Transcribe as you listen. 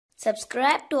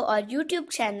Subscribe to our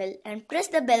YouTube channel and press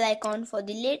the bell icon for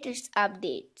the latest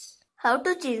updates. How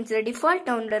to change the default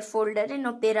download folder in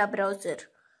Opera browser.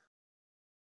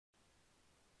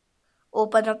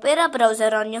 Open Opera browser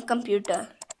on your computer.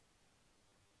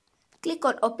 Click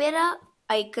on Opera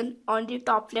icon on the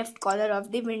top left corner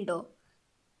of the window.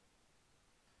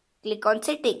 Click on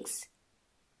Settings.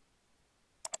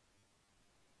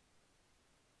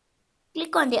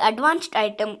 Click on the Advanced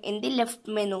item in the left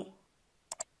menu.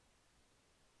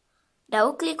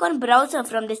 Now click on Browser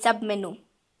from the sub-menu.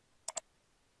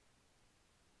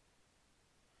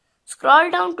 Scroll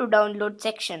down to Download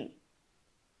section.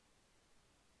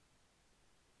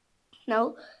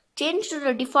 Now change to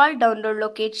the default download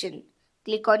location.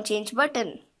 Click on Change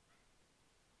button.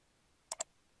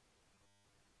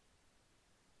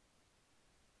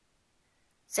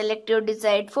 Select your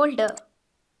desired folder.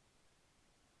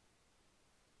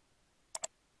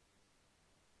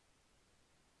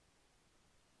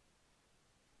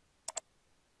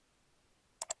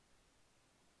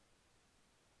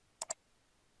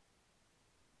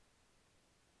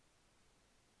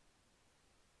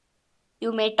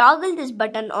 You may toggle this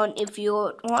button on if you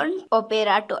want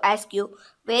Opera to ask you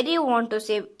where you want to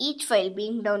save each file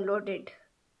being downloaded.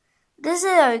 This is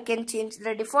how you can change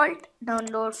the default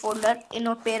download folder in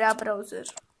Opera browser.